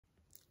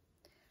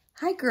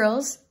Hi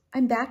girls,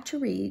 I'm back to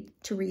read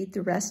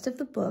the rest of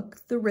the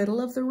book, The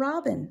Riddle of the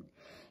Robin.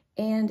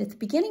 And at the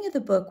beginning of the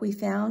book, we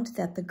found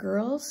that the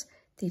girls,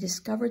 they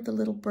discovered the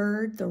little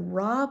bird, the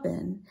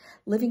robin,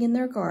 living in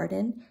their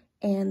garden,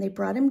 and they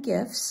brought him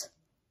gifts,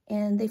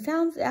 and they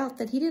found out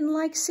that he didn't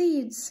like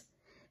seeds,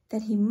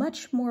 that he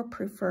much more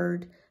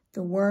preferred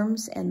the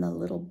worms and the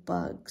little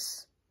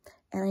bugs.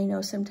 And I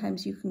know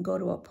sometimes you can go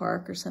to a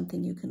park or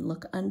something, you can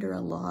look under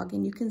a log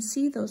and you can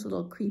see those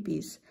little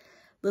creepies,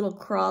 little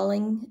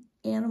crawling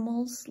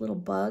animals, little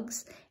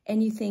bugs,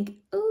 and you think,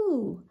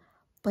 ooh,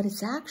 but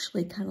it's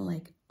actually kind of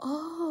like,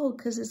 oh,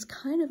 because it's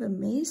kind of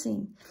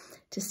amazing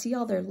to see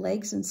all their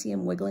legs and see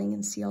them wiggling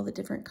and see all the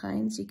different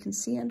kinds you can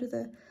see under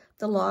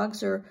the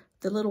logs or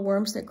the little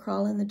worms that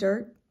crawl in the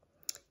dirt.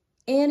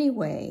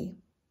 Anyway,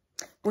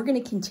 we're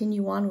going to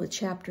continue on with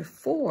chapter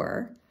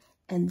 4,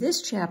 and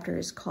this chapter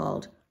is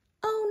called,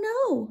 Oh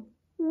No,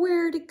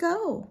 Where'd It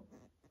Go?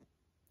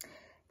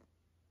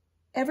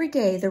 Every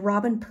day, the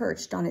robin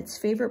perched on its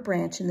favorite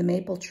branch in the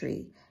maple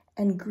tree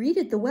and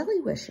greeted the Wellie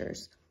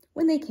wishers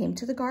when they came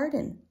to the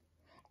garden.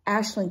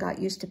 Ashlyn got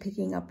used to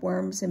picking up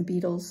worms and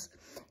beetles,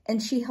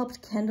 and she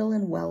helped Kendall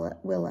and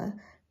Willa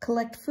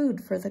collect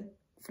food for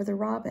the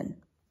robin.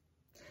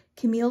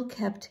 Camille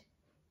kept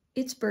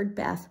its bird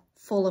bath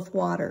full of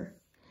water,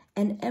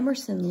 and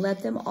Emerson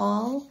led them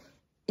all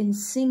in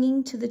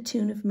singing to the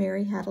tune of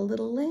Mary Had a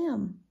Little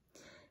Lamb.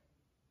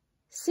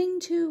 Sing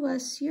to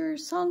us your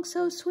song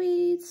so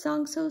sweet,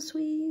 song so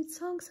sweet,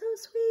 song so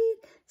sweet.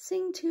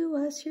 Sing to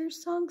us your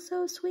song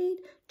so sweet,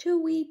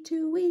 to-weet,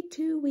 to-weet,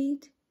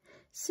 to-weet.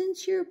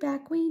 Since you're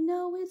back, we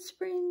know it's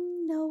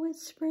spring, know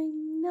it's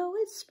spring, know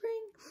it's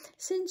spring.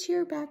 Since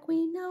you're back,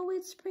 we know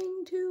it's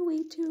spring,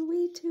 to-weet,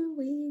 to-weet,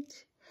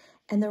 to-weet.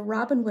 And the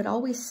robin would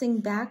always sing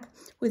back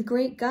with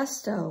great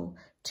gusto,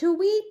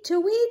 to-weet,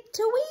 to-weet,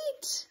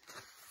 to-weet.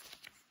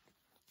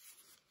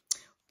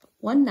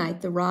 One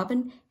night,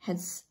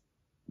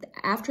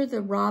 after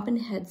the robin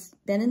had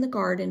been in the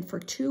garden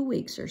for 2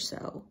 weeks or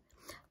so,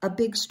 a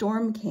big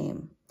storm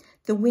came.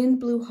 The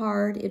wind blew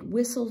hard, it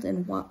whistled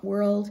and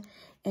whirled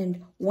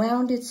and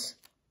wound its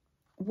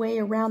way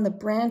around the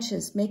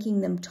branches,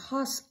 making them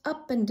toss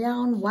up and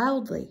down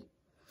wildly.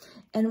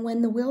 And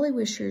when the Wellie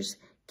wishers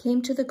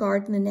came to the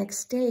garden the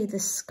next day, the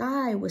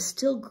sky was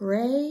still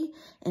gray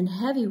and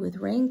heavy with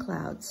rain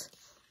clouds.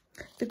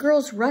 The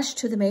girls rushed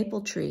to the maple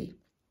tree,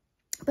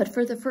 but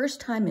for the first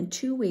time in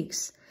 2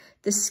 weeks,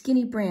 the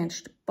skinny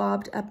branch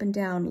bobbed up and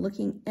down,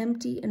 looking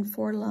empty and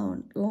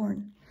forlorn,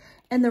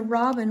 and the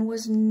robin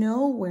was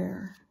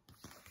nowhere.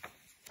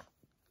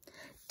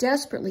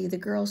 Desperately, the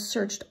girls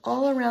searched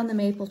all around the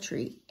maple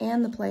tree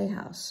and the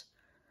playhouse.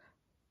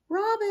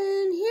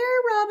 Robin,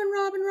 here, Robin,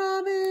 Robin,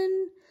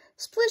 Robin.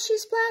 Splishy,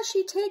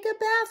 splashy, take a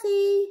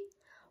bathie.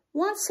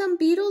 Want some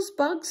beetles,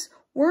 bugs,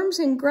 worms,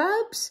 and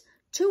grubs?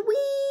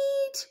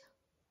 To-weet!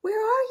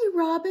 Where are you,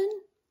 Robin?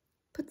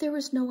 But there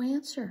was no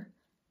answer.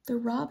 The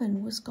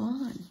robin was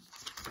gone.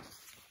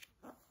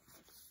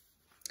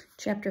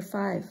 Chapter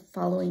 5,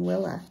 Following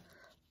Willa.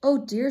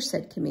 Oh dear,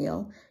 said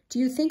Camille. Do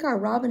you think our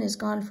robin is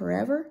gone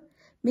forever?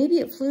 Maybe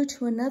it flew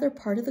to another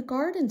part of the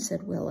garden,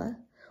 said Willa,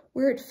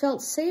 where it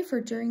felt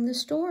safer during the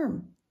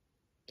storm.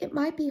 It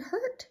might be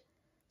hurt,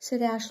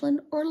 said Ashlyn,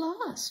 or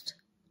lost.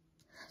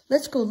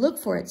 Let's go look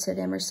for it, said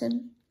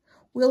Emerson.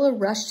 Willa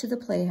rushed to the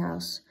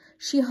playhouse.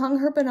 She hung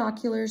her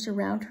binoculars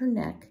around her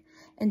neck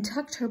and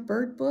tucked her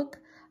bird book,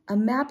 a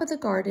map of the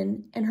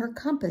garden, and her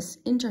compass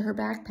into her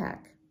backpack.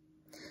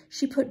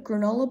 She put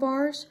granola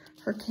bars,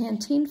 her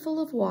canteen full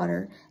of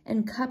water,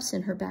 and cups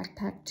in her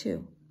backpack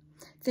too.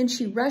 Then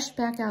she rushed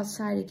back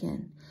outside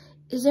again.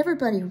 Is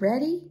everybody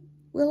ready?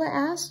 Willa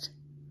asked.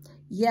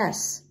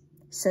 Yes,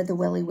 said the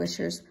Wellie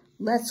wishers.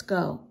 Let's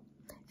go.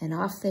 And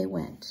off they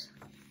went.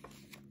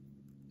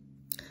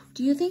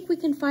 Do you think we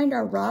can find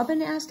our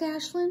robin? Asked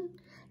Ashlyn,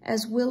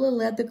 as Willa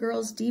led the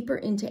girls deeper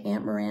into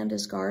Aunt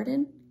Miranda's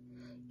garden.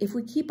 If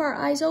we keep our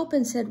eyes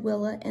open, said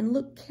Willa, and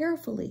look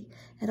carefully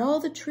at all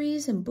the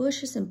trees and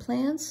bushes and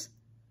plants.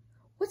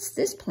 What's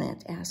this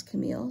plant? Asked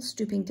Camille,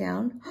 stooping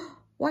down.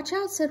 Watch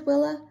out, said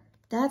Willa.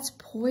 That's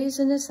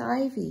poisonous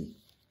ivy,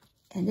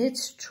 and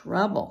it's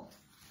trouble.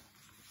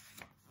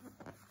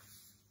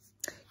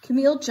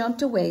 Camille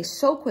jumped away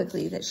so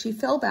quickly that she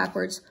fell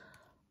backwards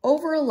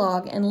over a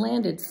log and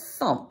landed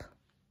thump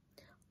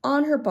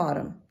on her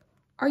bottom.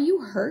 Are you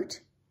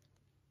hurt?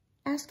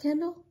 Asked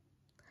Kendall,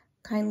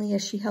 kindly,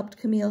 as she helped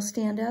Camille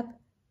stand up.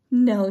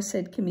 No,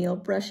 said Camille,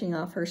 brushing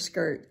off her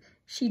skirt.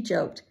 She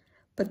joked,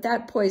 but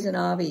that poison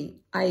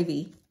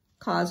ivy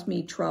caused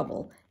me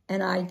trouble,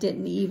 and I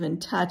didn't even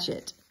touch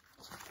it.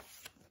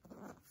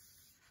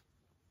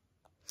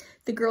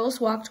 The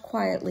girls walked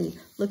quietly,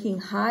 looking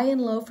high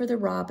and low for the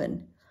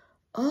robin.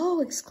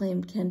 Oh,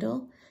 exclaimed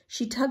Kendall.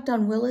 She tugged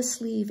on Willa's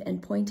sleeve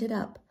and pointed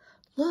up.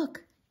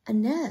 Look, a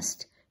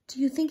nest.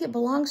 Do you think it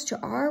belongs to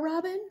our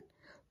robin?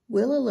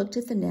 Willa looked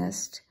at the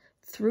nest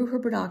through her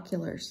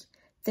binoculars.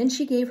 Then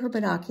she gave her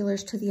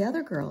binoculars to the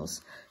other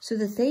girls so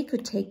that they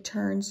could take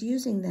turns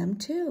using them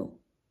too.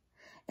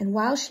 And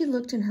while she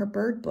looked in her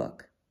bird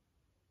book,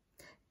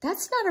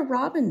 "That's not a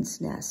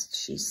robin's nest,"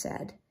 she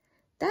said.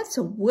 "That's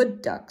a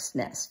wood duck's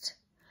nest."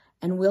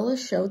 And Willa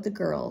showed the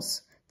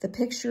girls the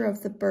picture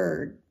of the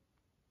bird,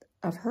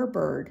 of her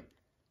bird,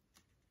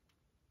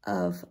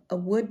 of a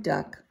wood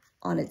duck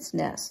on its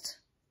nest.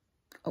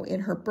 Oh,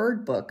 in her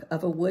bird book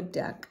of a wood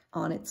duck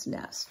on its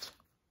nest.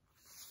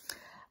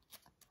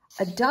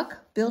 "A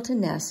duck built a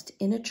nest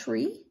in a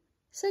tree,"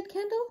 said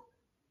Kendall.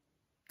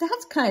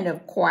 "That's kind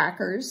of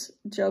quackers,"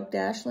 joked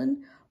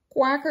Ashlyn.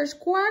 "Quackers,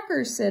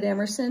 quackers," said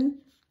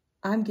Emerson.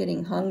 "I'm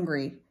getting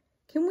hungry.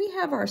 Can we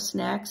have our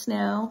snacks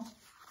now?"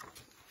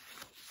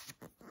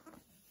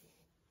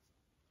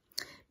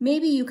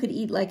 "Maybe you could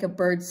eat like a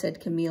bird,"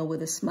 said Camille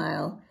with a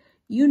smile.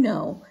 "You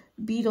know,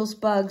 beetles,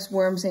 bugs,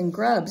 worms, and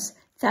grubs.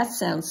 That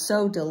sounds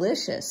so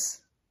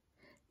delicious."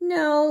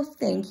 "No,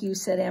 thank you,"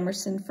 said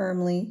Emerson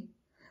firmly.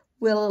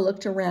 Willa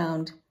looked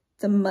around.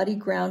 The muddy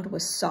ground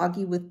was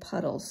soggy with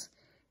puddles.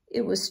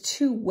 It was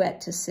too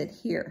wet to sit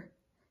here.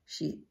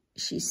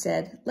 She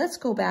said, "Let's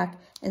go back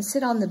and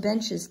sit on the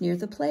benches near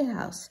the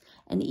playhouse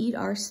and eat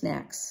our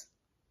snacks."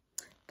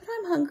 "But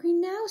I'm hungry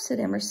now," said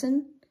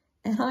Emerson.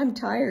 "And I'm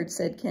tired,"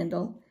 said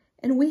Kendall.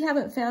 "And we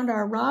haven't found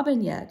our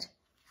robin yet,"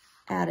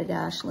 added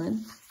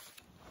Ashlyn.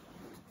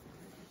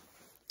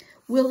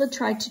 Willa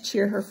tried to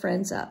cheer her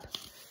friends up.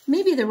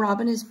 "Maybe the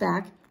robin is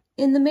back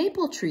in the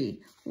maple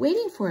tree,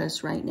 waiting for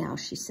us right now,"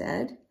 she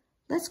said.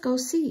 "Let's go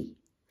see."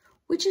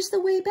 "Which is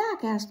the way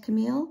back?" asked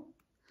Camille.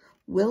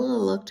 Willa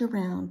looked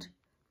around.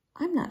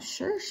 "I'm not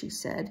sure," she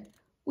said.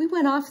 "We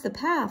went off the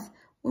path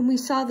when we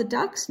saw the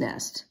duck's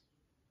nest."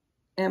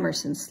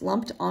 Emerson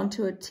slumped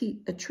onto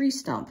a tree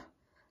stump.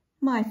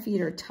 "My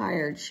feet are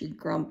tired," she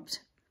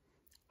grumped.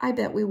 "I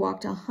bet we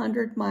walked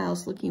 100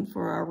 miles looking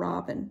for our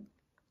robin.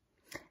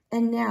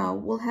 And now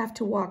we'll have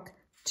to walk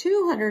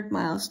 200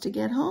 miles to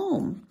get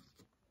home."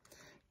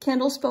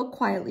 Kendall spoke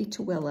quietly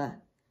to Willa.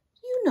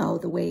 "You know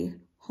the way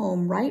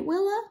home, right,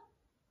 Willa?"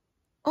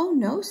 "Oh,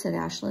 no," said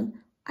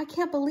Ashlyn. "I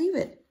can't believe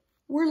it.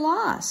 We're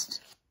lost."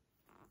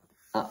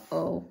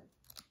 Uh-oh.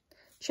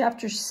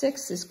 Chapter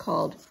 6 is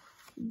called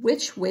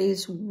Which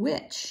Way's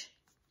Which?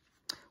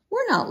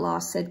 "We're not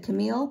lost," said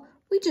Camille.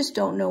 "We just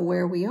don't know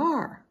where we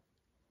are."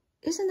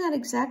 "Isn't that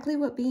exactly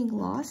what being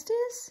lost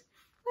is?"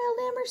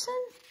 wailed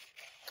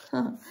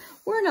Emerson.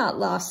 "We're not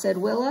lost," said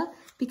Willa,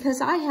 "because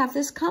I have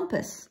this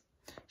compass."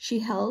 She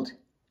held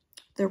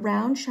the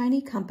round,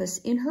 shiny compass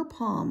in her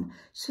palm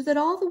so that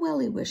all the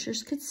Wellie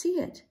wishers could see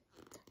it.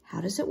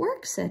 "How does it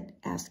work?"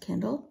 asked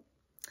Kendall.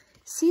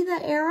 "See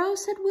the arrow?"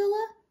 said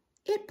Willa.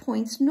 "It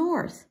points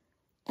north,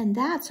 and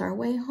that's our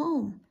way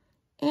home.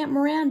 Aunt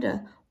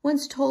Miranda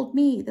once told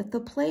me that the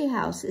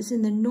playhouse is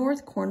in the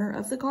north corner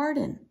of the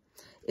garden.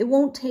 It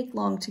won't take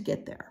long to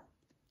get there."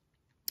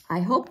 "I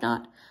hope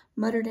not,"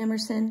 muttered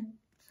Emerson.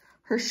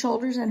 Her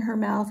shoulders and her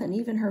mouth and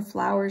even her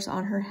flowers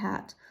on her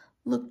hat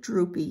looked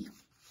droopy.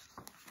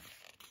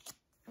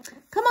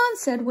 "Come on,"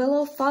 said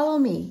Willa, "follow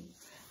me."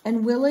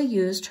 And Willa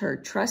used her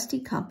trusty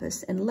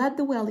compass and led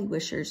the Wellie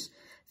wishers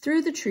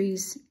through the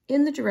trees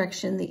in the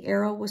direction the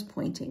arrow was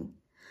pointing.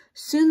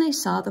 Soon they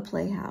saw the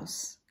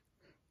playhouse.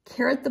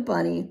 Carrot the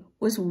bunny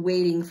was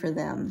waiting for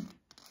them.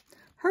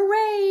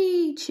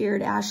 "Hooray!"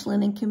 cheered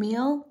Ashlyn and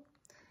Camille.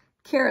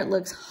 "Carrot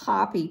looks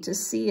hoppy to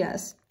see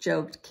us,"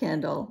 joked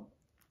Kendall.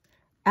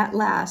 "At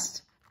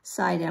last,"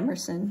 sighed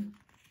Emerson.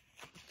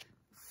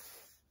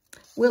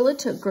 Willa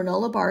took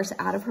granola bars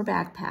out of her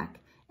backpack,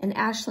 and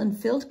Ashlyn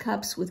filled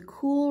cups with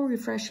cool,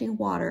 refreshing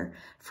water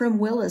from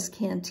Willa's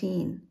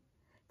canteen.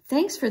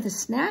 "Thanks for the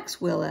snacks,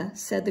 Willa,"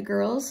 said the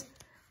girls.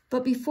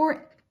 But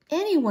before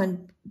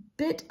anyone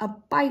bit a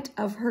bite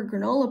of her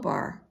granola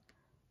bar,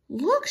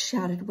 "Look,"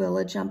 shouted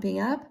Willa, jumping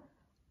up.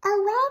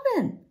 "Our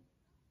robin!"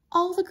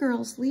 All the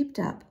girls leaped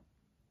up.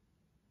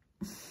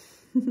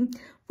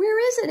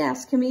 "Where is it?"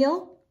 asked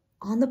Camille.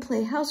 "On the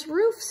playhouse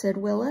roof," said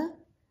Willa.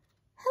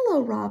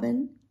 "Hello,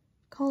 Robin,"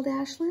 called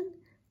Ashlyn.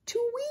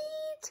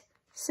 "To-weet,"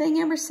 sang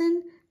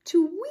Emerson.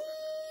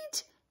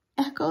 "To-weet,"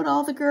 echoed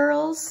all the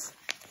girls.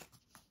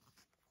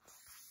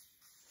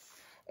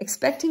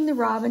 Expecting the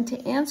robin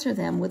to answer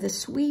them with a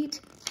sweet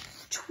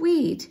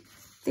tweet,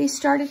 they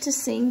started to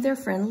sing their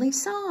friendly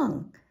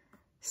song.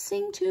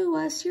 "Sing to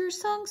us your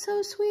song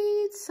so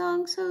sweet,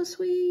 song so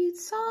sweet,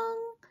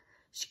 song."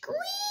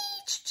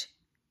 "Screeched!"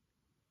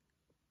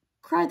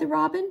 cried the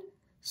robin.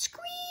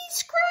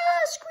 "Scree-scraw,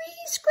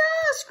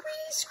 scree-scraw,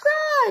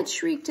 scree-scraw," it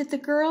shrieked at the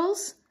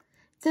girls.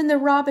 Then the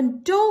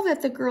robin dove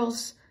at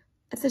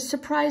the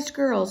surprised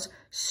girls,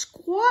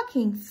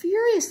 squawking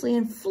furiously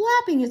and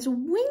flapping its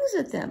wings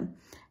at them,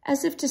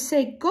 as if to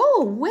say, "Go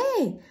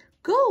away,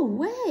 go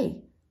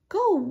away,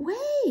 go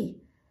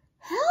away."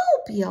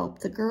 "Help!"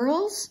 yelped the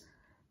girls.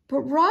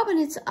 "But Robin,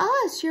 it's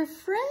us, your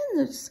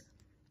friends,"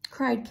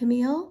 cried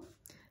Camille.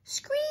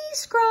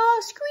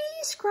 "Scree-scraw,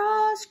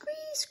 scree-scraw,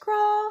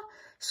 scree-scraw,"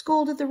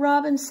 scolded the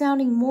robin,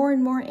 sounding more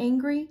and more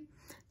angry.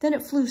 Then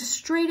it flew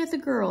straight at the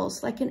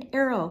girls like an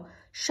arrow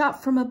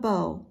shot from a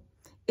bow.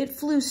 It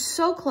flew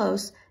so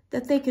close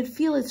that they could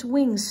feel its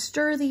wings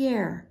stir the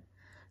air.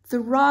 The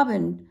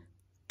robin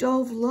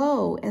dove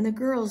low and the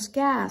girls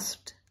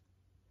gasped.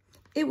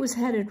 It was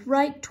headed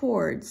right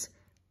towards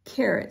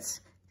Carrot's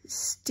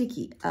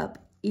sticky up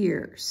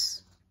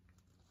ears.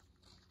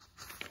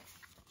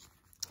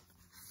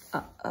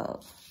 Uh-oh.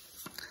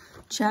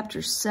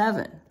 Chapter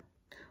 7,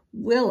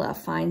 Willa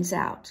finds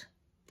out.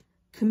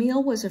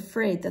 Camille was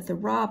afraid that the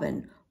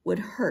robin would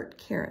hurt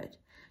Carrot.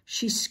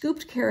 She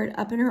scooped Carrot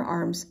up in her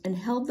arms and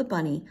held the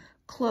bunny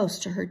close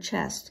to her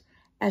chest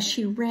as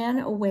she ran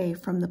away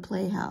from the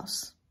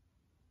playhouse.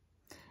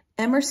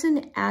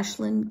 Emerson,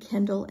 Ashlyn,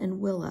 Kendall, and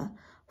Willa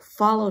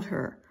followed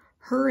her,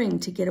 hurrying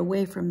to get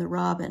away from the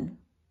robin.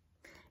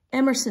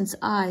 Emerson's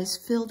eyes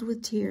filled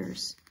with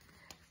tears.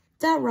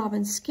 "That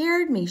robin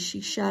scared me,"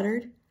 she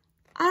shuddered.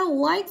 "I don't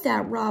like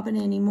that robin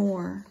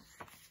anymore."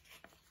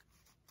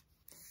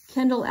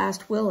 Kendall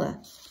asked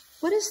Willa,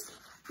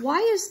 "Why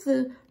is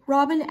the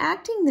robin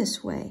acting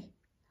this way?"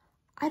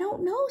 "I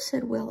don't know,"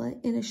 said Willa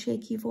in a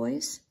shaky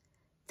voice.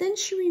 Then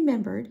she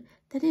remembered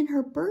that in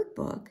her bird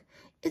book,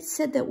 it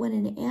said that when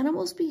an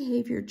animal's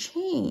behavior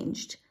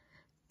changed,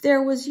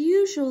 there was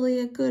usually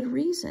a good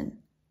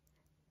reason.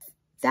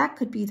 That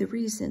could be the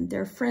reason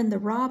their friend the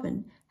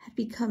robin had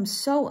become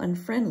so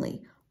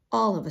unfriendly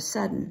all of a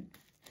sudden.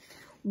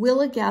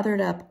 Willa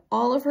gathered up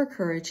all of her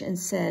courage and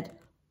said,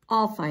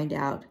 "I'll find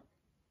out."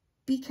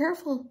 "Be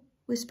careful,"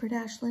 whispered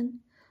Ashlyn.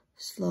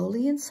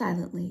 Slowly and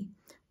silently,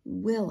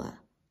 Willa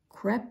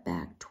crept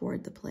back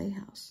toward the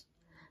playhouse.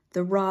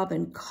 The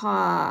robin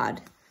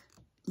cawed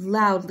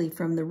loudly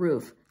from the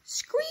roof,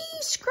 "Scree,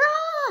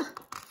 scraw!"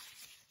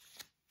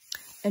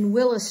 And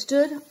Willa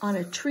stood on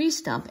a tree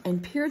stump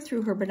and peered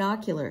through her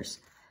binoculars.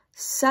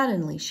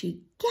 Suddenly,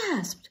 she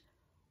gasped.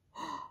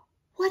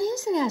 "What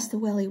is it?" asked the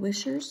Wellie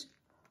Wishers.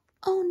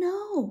 "Oh,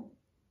 no,"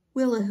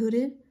 Willa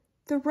hooted.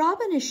 "The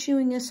robin is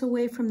shooing us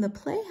away from the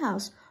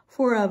playhouse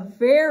for a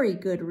very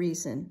good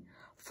reason,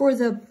 for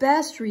the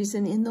best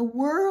reason in the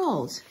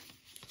world."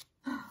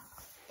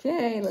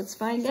 Okay, let's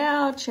find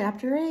out.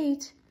 Chapter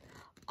 8,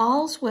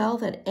 All's Well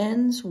That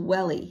Ends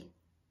Wellie.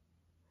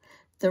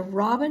 "The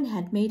robin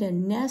had made a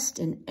nest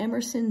in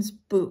Emerson's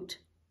boot,"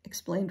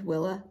 explained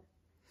Willa.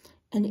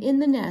 "And in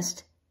the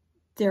nest,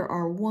 there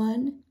are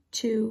 1,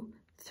 2,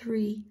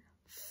 3,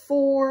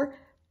 4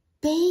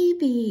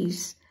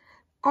 babies.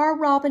 Our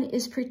robin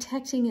is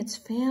protecting its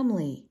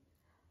family."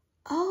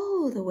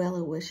 "Oh," the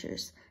Wellie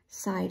Wishers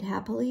sighed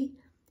happily.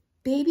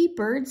 "Baby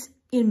birds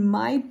in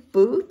my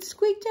boot?"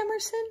 squeaked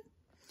Emerson.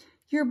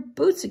 "Your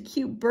boot's a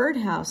cute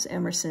birdhouse,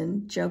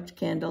 Emerson," joked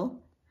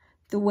Kendall.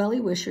 The Wellie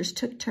Wishers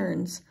took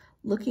turns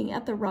looking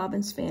at the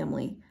robin's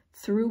family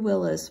through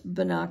Willa's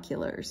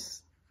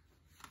binoculars.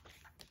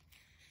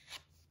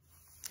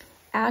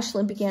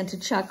 Ashlyn began to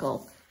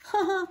chuckle. "Ha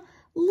ha,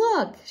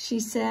 look," she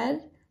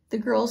said. The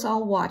girls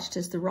all watched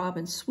as the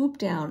robin swooped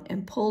down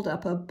and pulled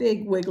up a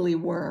big wiggly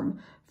worm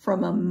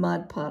from a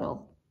mud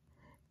puddle.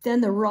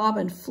 Then the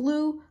robin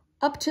flew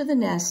up to the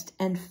nest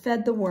and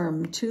fed the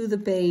worm to the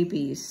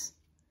babies.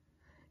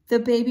 "The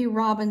baby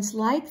robins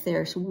like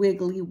their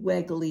wiggly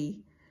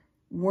wiggly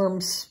worm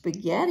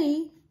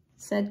spaghetti,"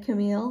 said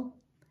Camille.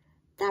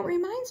 "That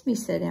reminds me,"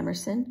 said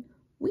Emerson.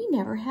 "We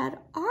never had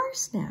our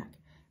snack,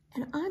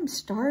 and I'm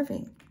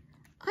starving.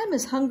 I'm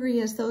as hungry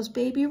as those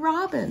baby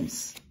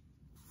robins."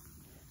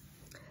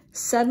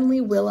 Suddenly,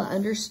 Willa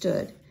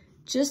understood.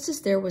 Just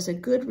as there was a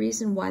good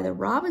reason why the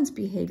robin's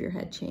behavior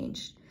had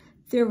changed,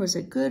 there was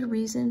a good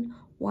reason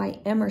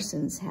why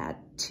Emerson's had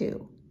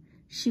too.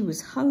 She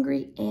was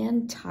hungry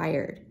and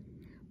tired.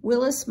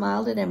 Willa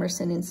smiled at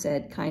Emerson and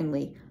said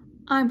kindly,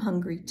 "I'm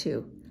hungry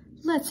too.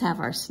 Let's have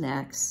our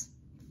snacks."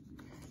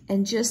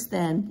 And just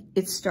then,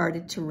 it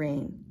started to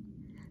rain.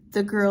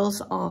 The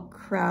girls all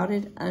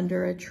crowded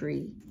under a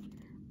tree.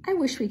 "I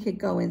wish we could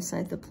go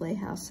inside the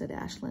playhouse," said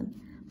Ashlyn,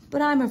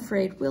 "but I'm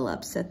afraid we'll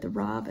upset the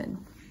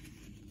robin."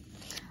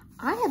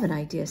 "I have an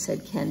idea,"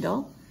 said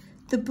Kendall.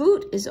 "The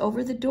boot is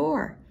over the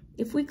door.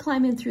 If we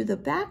climb in through the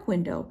back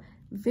window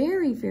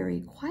very,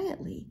 very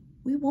quietly,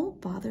 we won't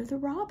bother the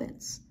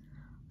robins."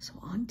 So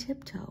on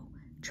tiptoe,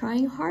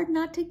 trying hard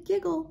not to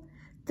giggle,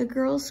 the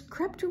girls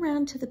crept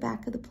around to the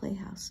back of the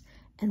playhouse,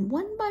 and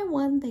one by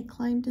one they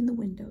climbed in the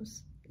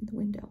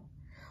window.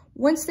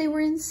 Once they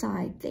were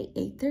inside, they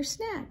ate their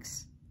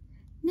snacks.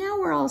 "Now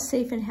we're all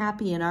safe and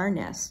happy in our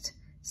nest,"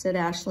 said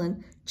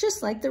Ashlyn,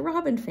 "just like the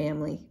robin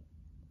family."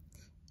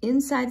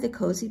 Inside the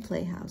cozy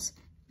playhouse,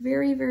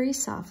 very, very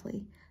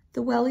softly,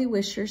 the Wellie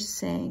Wishers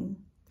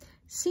sang,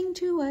 "Sing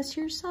to us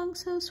your song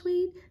so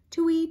sweet,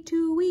 to-weet,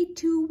 to-weet,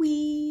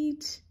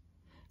 to-weet."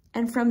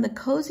 And from the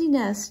cozy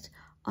nest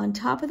on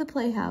top of the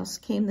playhouse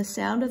came the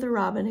sound of the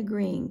robin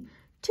agreeing,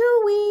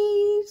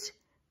 "To-weet."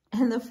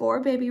 And the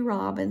 4 baby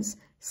robins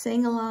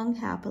sang along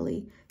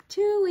happily,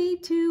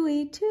 "To-weet,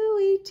 to-weet,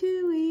 to-weet,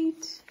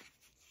 to-weet."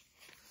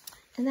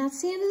 And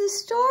that's the end of the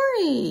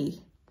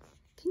story.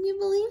 Can you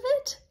believe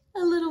it?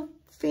 A little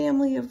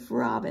family of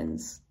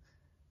robins.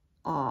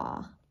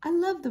 Aw, I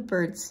love the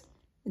birds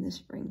in the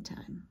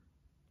springtime.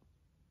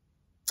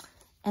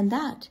 And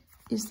that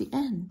is the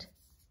end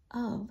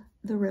of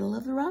The Riddle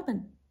of the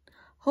Robin.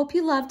 Hope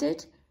you loved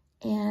it.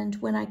 And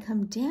when I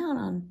come down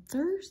on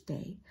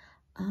Thursday,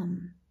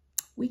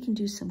 we can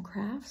do some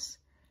crafts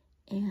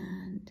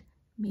and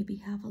maybe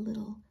have a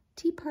little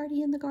tea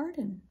party in the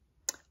garden.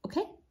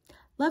 Okay?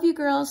 Love you,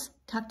 girls.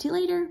 Talk to you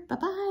later.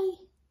 Bye-bye.